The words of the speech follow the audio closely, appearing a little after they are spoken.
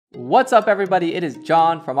What's up everybody, it is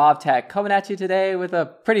John from ObTech coming at you today with a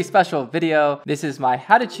pretty special video. This is my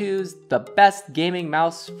how to choose the best gaming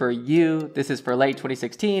mouse for you. This is for late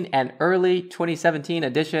 2016 and early 2017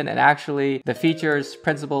 edition, and actually the features,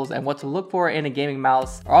 principles, and what to look for in a gaming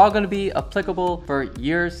mouse are all going to be applicable for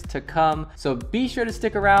years to come. So be sure to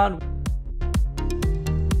stick around.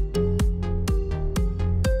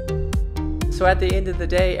 So at the end of the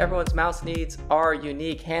day, everyone's mouse needs are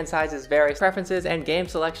unique, hand sizes vary, preferences and game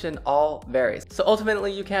selection all varies. So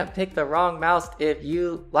ultimately you can't pick the wrong mouse if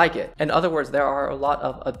you like it. In other words, there are a lot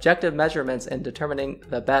of objective measurements in determining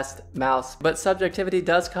the best mouse, but subjectivity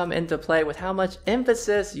does come into play with how much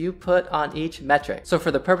emphasis you put on each metric. So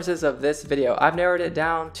for the purposes of this video, I've narrowed it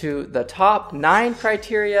down to the top 9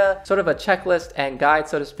 criteria, sort of a checklist and guide,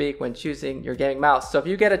 so to speak, when choosing your gaming mouse. So if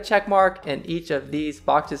you get a check mark in each of these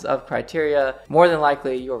boxes of criteria, more than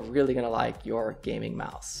likely you're really gonna like your gaming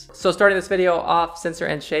mouse. So starting this video off, sensor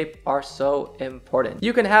and shape are so important.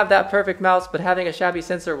 You can have that perfect mouse, but having a shabby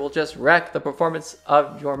sensor will just wreck the performance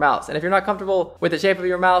of your mouse. And if you're not comfortable with the shape of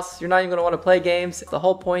your mouse, you're not even gonna wanna play games. The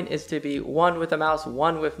whole point is to be one with the mouse,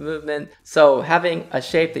 one with movement. So having a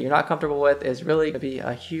shape that you're not comfortable with is really gonna be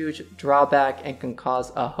a huge drawback and can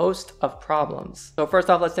cause a host of problems. So first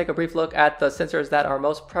off, let's take a brief look at the sensors that are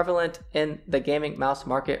most prevalent in the gaming mouse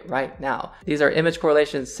market right now. These are image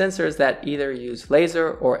correlation sensors that either use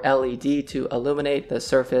laser or LED to illuminate the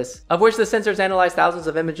surface, of which the sensors analyze thousands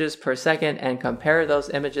of images per second and compare those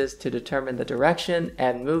images to determine the direction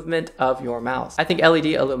and movement of your mouse. I think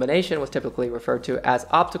LED illumination was typically referred to as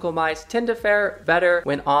optical mice tend to fare better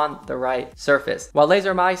when on the right surface. While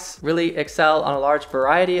laser mice really excel on a large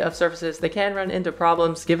variety of surfaces, they can run into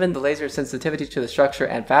problems given the laser's sensitivity to the structure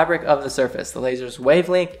and fabric of the surface. The laser's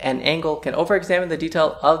wavelength and angle can overexamine the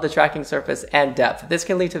detail of the tracking surface and depth. This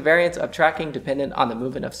can lead to variance of tracking dependent on the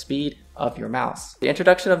movement of speed of your mouse. The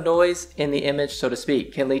introduction of noise in the image, so to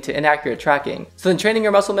speak, can lead to inaccurate tracking. So then training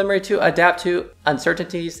your muscle memory to adapt to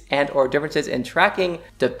uncertainties and or differences in tracking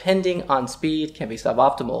depending on speed can be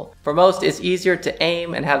suboptimal. For most, it's easier to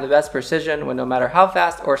aim and have the best precision when no matter how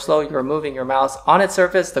fast or slow you're moving your mouse on its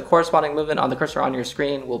surface, the corresponding movement on the cursor on your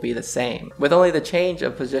screen will be the same, with only the change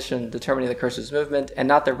of position determining the cursor's movement and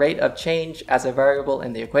not the rate of change as a variable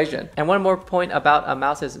in the equation. And one more point about a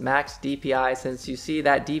mouse's max DPI, since you see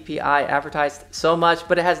that DPI advertised so much,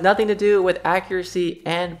 but it has nothing to do with accuracy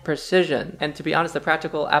and precision. And to be honest, the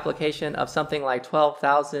practical application of something like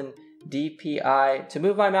 12,000 DPI to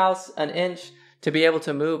move my mouse an inch to be able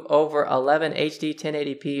to move over 11 HD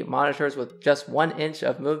 1080p monitors with just 1 inch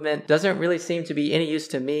of movement doesn't really seem to be any use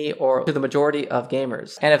to me or to the majority of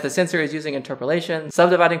gamers. And if the sensor is using interpolation,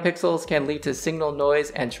 subdividing pixels can lead to signal noise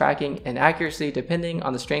and tracking inaccuracy depending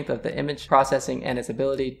on the strength of the image processing and its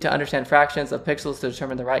ability to understand fractions of pixels to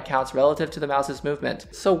determine the right counts relative to the mouse's movement.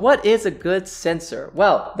 So what is a good sensor?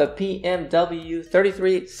 Well, the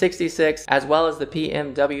PMW3366 as well as the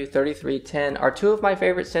PMW3310 are two of my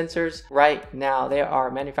favorite sensors right now. They are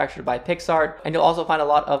manufactured by Pixart, and you'll also find a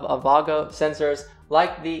lot of Avago sensors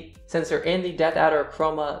like the sensor in the Deathadder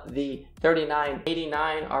Chroma, the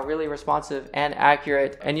 3989, are really responsive and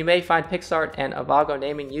accurate, and you may find Pixart and Avago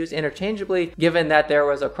naming used interchangeably given that there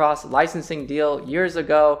was a cross-licensing deal years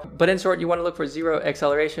ago. But in short, you want to look for zero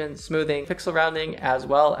acceleration, smoothing, pixel rounding, as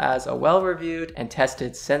well as a well-reviewed and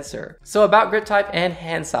tested sensor. So about grip type and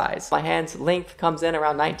hand size. My hand's length comes in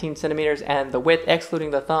around 19 centimeters and the width,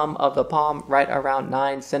 excluding the thumb of the palm, right around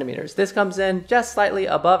 9 centimeters. This comes in just slightly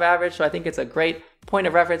above average, so I think it's a great point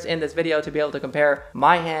of reference in this video to be able to compare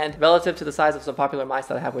my hand relative to the size of some popular mice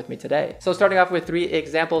that I have with me today. So starting off with 3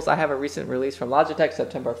 examples, I have a recent release from Logitech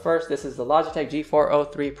September 1st. This is the Logitech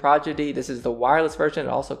G403 Prodigy. This is the wireless version. It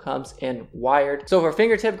also comes in wired. So for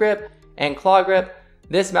fingertip grip and claw grip,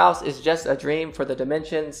 this mouse is just a dream for the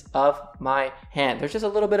dimensions of my hand. There's just a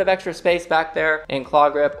little bit of extra space back there in claw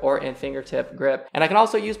grip or in fingertip grip. And I can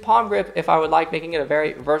also use palm grip if I would like, making it a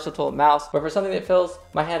very versatile mouse. But for something that fills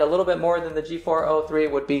my hand a little bit more than the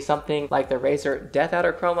G403 would be something like the Razer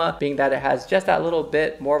Deathadder Chroma, being that it has just that little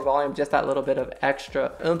bit more volume, just that little bit of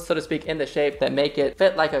extra oomph, so to speak, in the shape that make it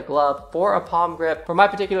fit like a glove for a palm grip. For my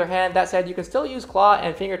particular hand, that said, you can still use claw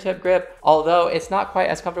and fingertip grip, although it's not quite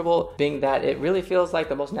as comfortable, being that it really feels like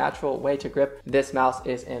the most natural way to grip this mouse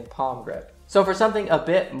is in palm grip. So for something a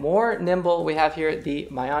bit more nimble, we have here the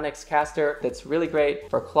Mionix Castor that's really great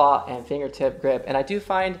for claw and fingertip grip. And I do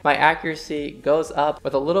find my accuracy goes up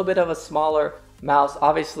with a little bit of a smaller mouse,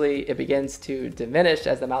 obviously it begins to diminish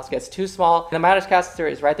as the mouse gets too small. And the Mionix Castor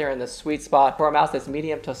is right there in the sweet spot for a mouse that's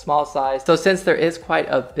medium to small size. So since there is quite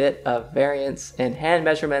a bit of variance in hand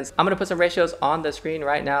measurements, I'm going to put some ratios on the screen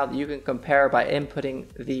right now that you can compare by inputting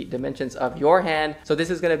the dimensions of your hand. So this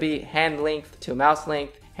is going to be hand length to mouse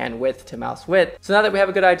length, hand width to mouse width. So now that we have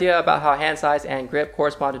a good idea about how hand size and grip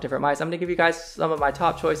correspond to different mice, I'm going to give you guys some of my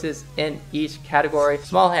top choices in each category.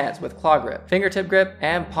 Small hands with claw grip, fingertip grip,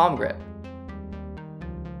 and palm grip.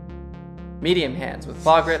 Medium hands with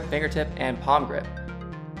claw grip, fingertip, and palm grip.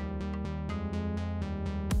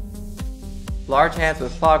 Large hands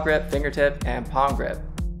with claw grip, fingertip, and palm grip.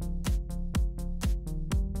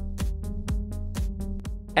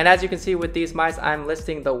 And as you can see with these mice, I'm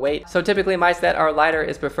listing the weight. So typically mice that are lighter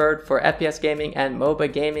is preferred for FPS gaming and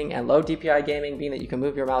MOBA gaming and low DPI gaming, being that you can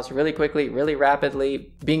move your mouse really quickly, really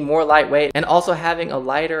rapidly, being more lightweight, and also having a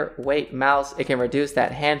lighter weight mouse. It can reduce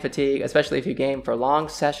that hand fatigue, especially if you game for long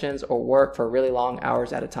sessions or work for really long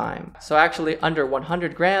hours at a time. So actually under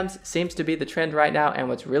 100 grams seems to be the trend right now, and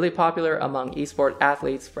what's really popular among esports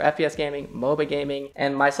athletes for FPS gaming, MOBA gaming,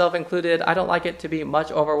 and myself included. I don't like it to be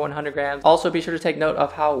much over 100 grams. Also be sure to take note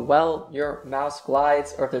of how well your mouse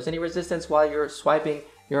glides, or if there's any resistance while you're swiping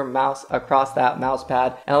your mouse across that mouse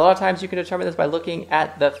pad. And a lot of times you can determine this by looking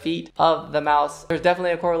at the feet of the mouse. There's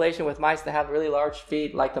definitely a correlation with mice that have really large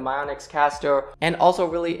feet like the Mionix Castor. And also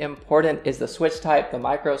really important is the switch type, the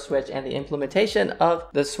micro switch, and the implementation of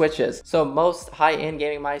the switches. So most high-end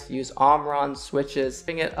gaming mice use Omron switches,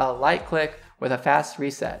 giving it a light click with a fast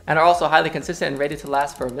reset, and are also highly consistent and rated to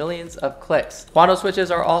last for millions of clicks. Quanto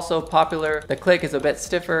switches are also popular. The click is a bit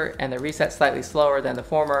stiffer and the reset slightly slower than the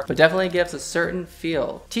former, but definitely gives a certain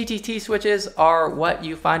feel. TTT switches are what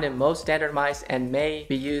you find in most standard mice and may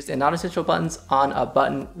be used in non-essential buttons on a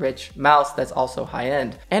button-rich mouse that's also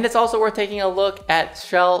high-end. And it's also worth taking a look at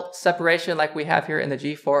shell separation like we have here in the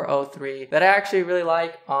G403 that I actually really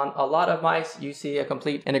like. On a lot of mice, you see a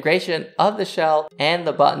complete integration of the shell and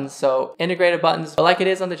the buttons, so integrated buttons, but like it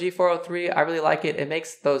is on the G403, I really like it. It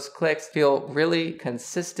makes those clicks feel really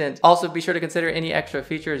consistent. Also be sure to consider any extra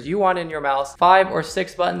features you want in your mouse. 5 or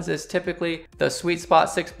 6 buttons is typically the sweet spot,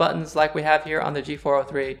 6 buttons like we have here on the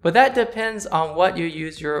G403, but that depends on what you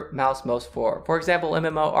use your mouse most for. For example,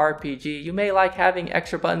 MMORPG, you may like having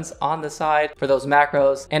extra buttons on the side for those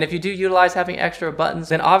macros, and if you do utilize having extra buttons,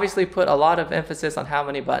 then obviously put a lot of emphasis on how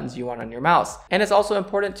many buttons you want on your mouse. And it's also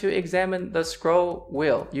important to examine the scroll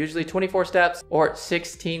wheel, usually 24 steps or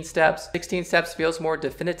 16 steps. 16 steps feels more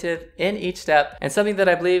definitive in each step, and something that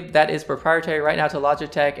I believe that is proprietary right now to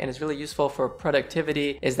Logitech and is really useful for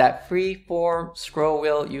productivity is that free-form scroll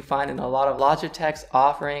wheel you find in a lot of Logitech's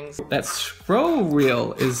offerings. That scroll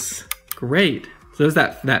wheel is great. So there's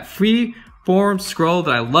that free-form scroll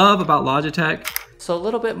that I love about Logitech. So a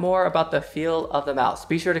little bit more about the feel of the mouse.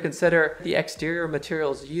 Be sure to consider the exterior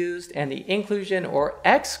materials used and the inclusion or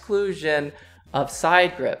exclusion of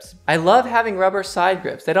side grips. I love having rubber side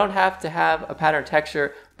grips. They don't have to have a pattern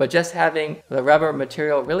texture, but just having the rubber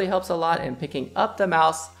material really helps a lot in picking up the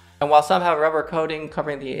mouse. And while some have rubber coating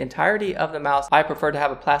covering the entirety of the mouse, I prefer to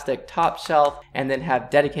have a plastic top shelf and then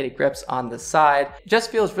have dedicated grips on the side. It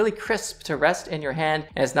just feels really crisp to rest in your hand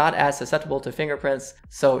and is not as susceptible to fingerprints,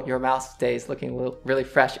 so your mouse stays looking really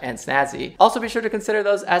fresh and snazzy. Also be sure to consider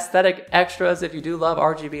those aesthetic extras if you do love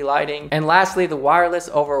RGB lighting. And lastly, the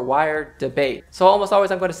wireless over wired debate. So almost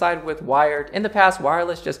always I'm going to side with wired. In the past,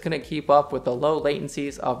 wireless just couldn't keep up with the low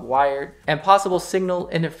latencies of wired, and possible signal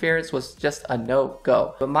interference was just a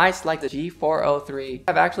no-go. But my like the G403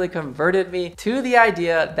 have actually converted me to the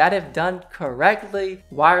idea that if done correctly,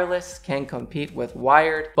 wireless can compete with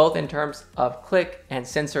wired, both in terms of click and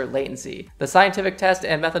sensor latency. The scientific test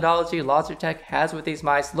and methodology Logitech has with these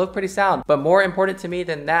mice look pretty sound, but more important to me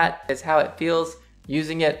than that is how it feels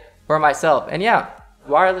using it for myself. And yeah,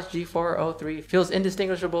 wireless G403 feels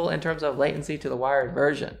indistinguishable in terms of latency to the wired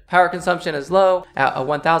version. Power consumption is low at a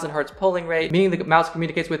 1000 Hz polling rate, meaning the mouse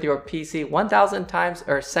communicates with your PC 1000 times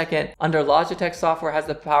per second. Under Logitech software has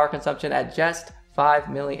the power consumption at just 5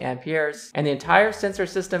 milliamperes, and the entire sensor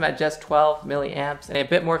system at just 12 milliamps, and a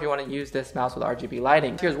bit more if you want to use this mouse with RGB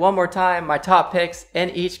lighting. Here's one more time my top picks in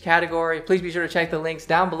each category. Please be sure to check the links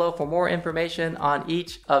down below for more information on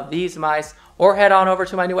each of these mice, or head on over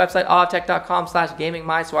to my new website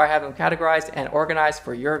awtech.com/gamingmice, where I have them categorized and organized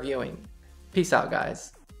for your viewing. Peace out,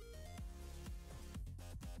 guys.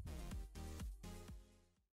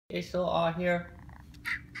 It's still all here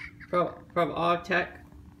from Awtech.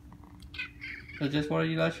 I just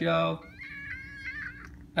wanted to let you know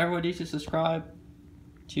everyone needs to subscribe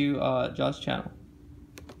to John's channel.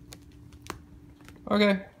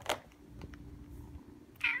 Okay.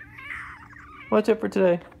 Well, that's it for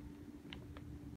today.